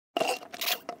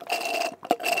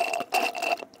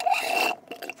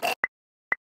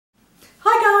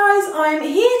I'm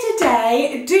here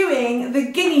today doing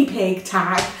the guinea pig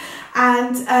tag,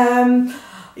 and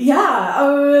yeah,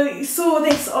 I saw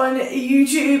this on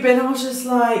YouTube and I was just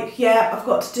like, yeah, I've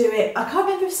got to do it. I can't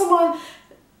remember if someone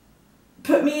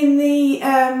put me in the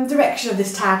direction of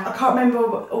this tag. I can't remember,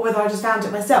 or whether I just found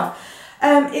it myself.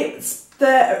 It's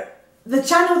the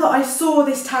channel that I saw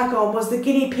this tag on was the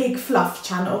Guinea Pig Fluff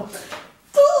channel.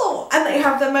 Oh, and they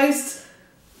have the most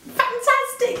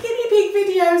fantastic guinea pig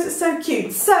videos. It's so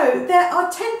cute. So there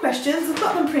are 10 questions. I've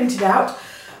got them printed out.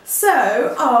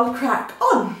 So I'll crack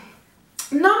on.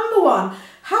 Number 1.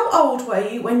 How old were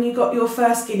you when you got your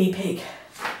first guinea pig?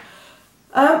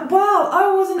 Well,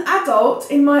 I was an adult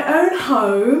in my own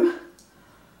home.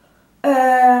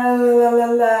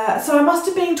 So I must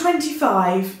have been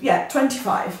 25. Yeah,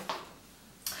 25.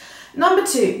 Number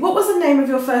 2. What was the name of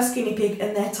your first guinea pig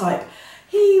and their type?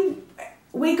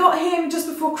 We got him just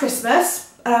before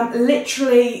Christmas,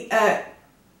 literally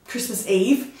Christmas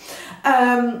Eve.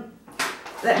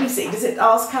 Let me see, does it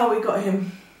ask how we got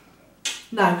him?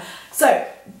 No. So,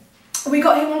 we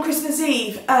got him on Christmas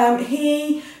Eve.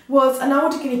 He was an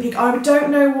older guinea pig. I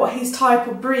don't know what his type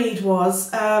or breed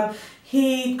was.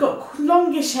 He got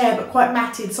longish hair but quite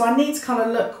matted, so I need to kind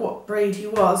of look what breed he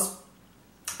was.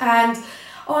 And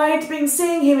I'd been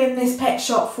seeing him in this pet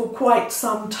shop for quite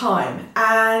some time,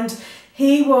 and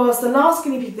he was the last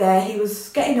guinea pig there. He was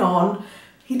getting on.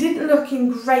 He didn't look in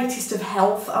greatest of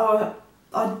health. I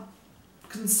had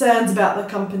concerns about the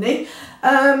company,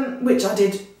 which I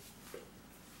did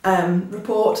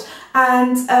report,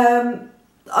 and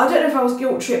I don't know if I was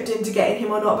guilt tripped into getting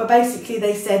him or not, but basically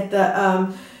they said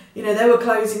that you know, they were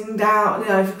closing down, you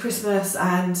know, for Christmas,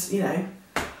 and you know,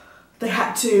 they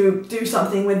had to do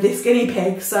something with this guinea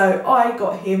pig, so I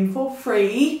got him for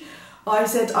free. I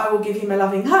said I will give him a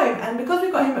loving home, and because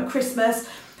we got him at Christmas,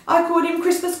 I called him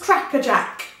Christmas Cracker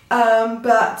Jack,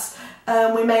 but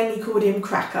we mainly called him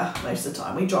Cracker most of the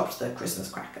time. We dropped the Christmas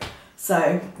Cracker,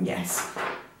 so yes.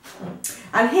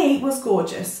 And he was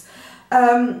gorgeous.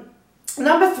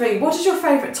 Number 3, what is your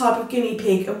favourite type of guinea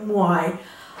pig and why?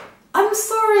 I'm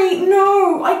sorry,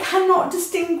 no, I cannot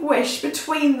distinguish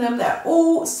between them. They're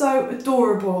all so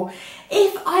adorable.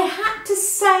 If I had to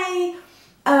say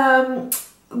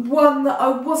one that I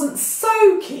wasn't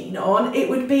so keen on, it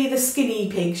would be the skinny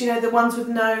pigs, you know, the ones with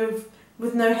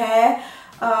no hair.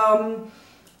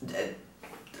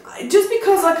 Just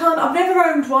because I've never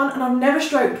owned one and I've never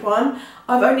stroked one.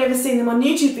 I've only ever seen them on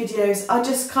YouTube videos. I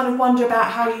just kind of wonder about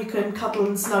how you can cuddle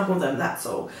and snuggle them, that's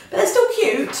all. But they're still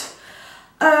cute.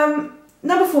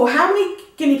 Number 4, how many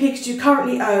guinea pigs do you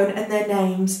currently own and their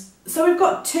names? So we've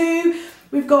got 2.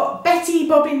 We've got Betty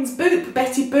Bobbins Boop,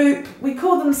 Betty Boop. We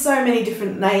call them so many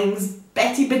different names.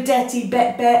 Betty Bedetti,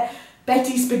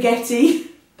 Betty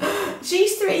Spaghetti.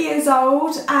 She's 3 years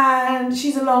old and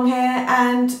she's a long hair,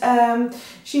 and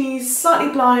she's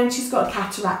slightly blind. She's got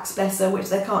cataracts, bless her, which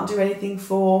they can't do anything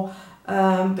for,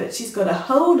 but she's got a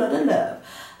whole lot of love.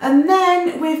 And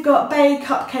then we've got Bay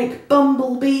Cupcake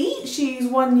Bumblebee. She's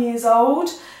 1 year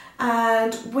old,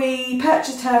 and we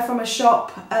purchased her from a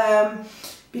shop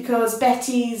because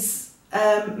Betty's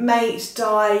mate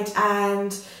died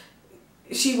and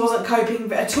she wasn't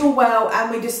coping at all well,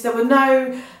 and there were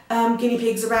no guinea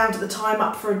pigs around at the time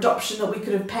up for adoption that we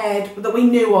could have paired, that we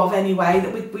knew of anyway,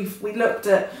 that we looked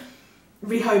at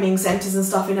rehoming centres and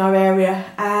stuff in our area,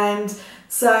 and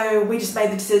so we just made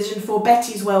the decision for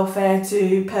Betty's welfare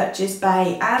to purchase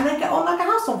Bay, and they get on like a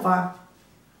house on fire.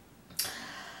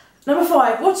 Number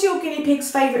 5, what's your guinea pig's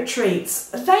favourite treats?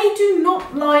 They do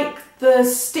not like the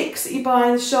sticks that you buy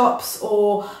in the shops,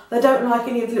 or they don't like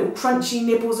any of the little crunchy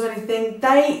nibbles or anything.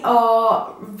 They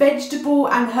are vegetable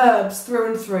and herbs through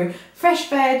and through. Fresh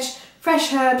veg,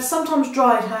 fresh herbs, sometimes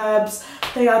dried herbs.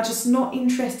 They are just not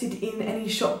interested in any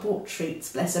shop bought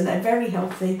treats, bless them. They're very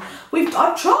healthy.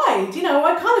 I've tried, you know,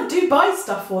 I kind of do buy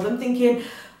stuff for them, thinking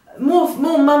more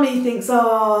mummy thinks,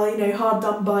 oh, you know, hard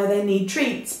done by, they need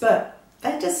treats, but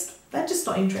they're just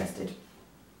not interested.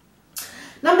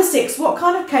 Number 6, what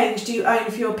kind of cage do you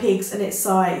own for your pigs and its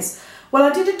size? Well,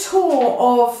 I did a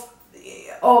tour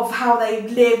of how they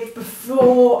lived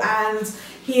before and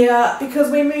here,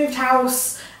 because we moved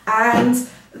house and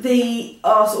the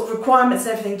sort of requirements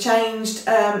and everything changed.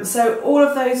 So all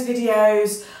of those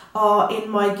videos are in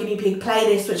my guinea pig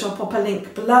playlist, which I'll pop a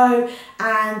link below.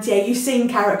 And yeah, you've seen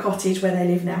Carrot Cottage where they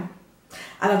live now,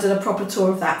 and I've done a proper tour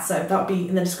of that, so that'll be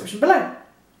in the description below.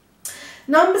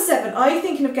 Number 7, are you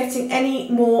thinking of getting any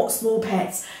more small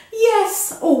pets?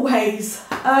 Yes, always.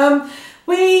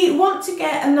 We want to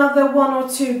get another 1 or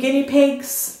 2 guinea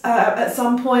pigs at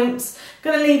some point.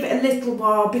 Going to leave it a little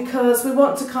while because we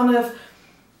want to kind of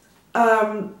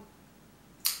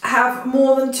have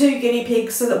more than 2 guinea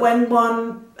pigs, so that when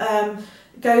one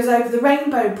goes over the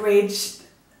rainbow bridge,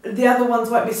 the other ones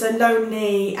won't be so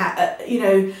lonely, you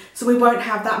know, so we won't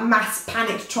have that mass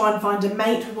panic to try and find a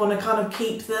mate. We want to kind of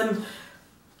keep them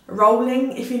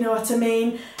rolling, if you know what I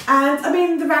mean. And I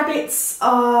mean, the rabbits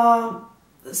are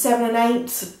 7 and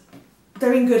 8.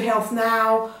 They're in good health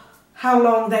now. How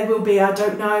long they will be, I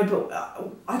don't know, but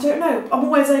I don't know. I'm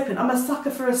always open. I'm a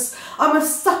sucker for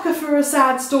a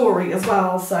sad story as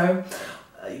well. So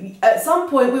at some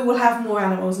point we will have more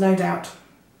animals, no doubt.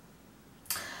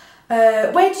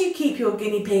 Where do you keep your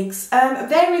guinea pigs?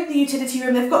 They're in the utility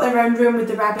room. They've got their own room with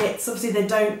the rabbits. Obviously they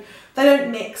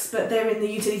don't mix, but they're in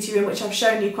the utility room, which I've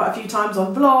shown you quite a few times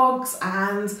on vlogs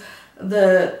and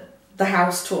the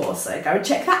house tour. So go and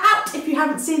check that out if you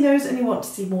haven't seen those and you want to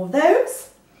see more of those.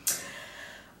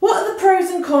 What are the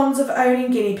pros and cons of owning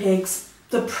guinea pigs?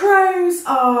 The pros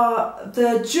are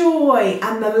the joy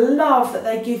and the love that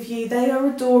they give you. They are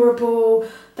adorable.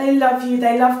 They love you.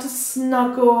 They love to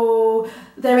snuggle.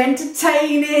 They're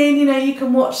entertaining. You know, you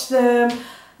can watch them.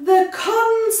 The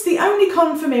cons, the only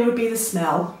con for me would be the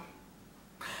smell.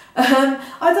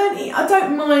 I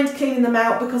don't mind cleaning them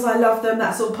out because I love them.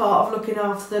 That's all part of looking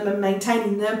after them and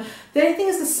maintaining them. The only thing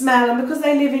is the smell, and because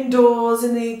they live indoors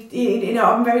and you know,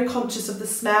 I'm very conscious of the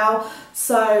smell.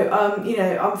 So you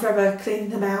know, I'm forever cleaning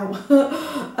them out.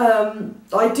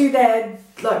 I do their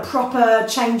like proper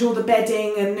change all the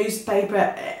bedding and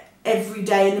newspaper every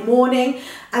day in the morning,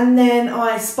 and then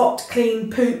I spot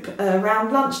clean poop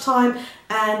around lunchtime,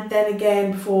 and then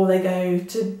again before they go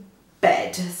to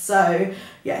bed. So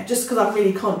yeah, just because I'm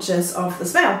really conscious of the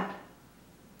smell.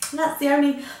 And that is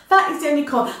the only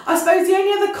con. I suppose the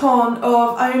only other con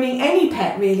of owning any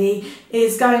pet really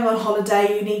is going on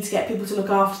holiday. You need to get people to look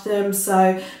after them.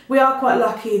 So we are quite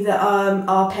lucky that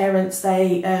our parents,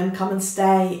 they come and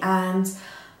stay and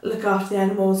look after the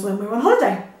animals when we're on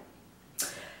holiday.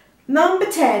 Number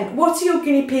 10, what are your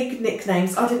guinea pig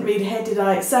nicknames? I didn't read ahead, did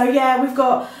I? So yeah, we've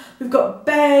got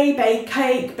Bay, Bay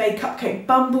Cake, Bay Cupcake,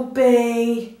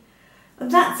 Bumblebee. And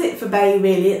that's it for Bay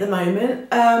really at the moment.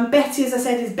 Betty, as I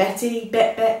said, is Betty,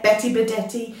 Betty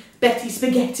Bedetti, Betty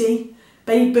Spaghetti,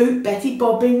 Betty Boot, Betty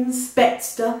Bobbins,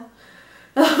 Betster.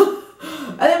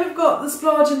 And then we've got the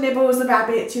Splodge and Nibble as the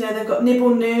rabbits. You know, they've got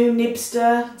Nibble Noo,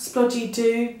 Nibster, Splodgy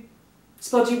Doo,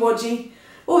 Splodgy Wodgy.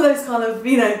 All those kind of,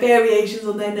 you know, variations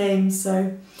on their names.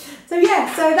 So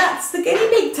yeah, so that's the guinea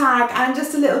pig tag and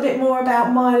just a little bit more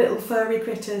about my little furry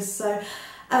critters. So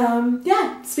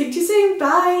yeah, speak to you soon.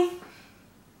 Bye.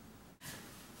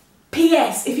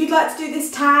 PS, if you'd like to do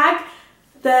this tag,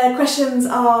 the questions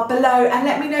are below, and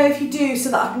let me know if you do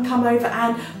so that I can come over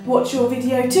and watch your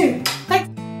video too. Thanks.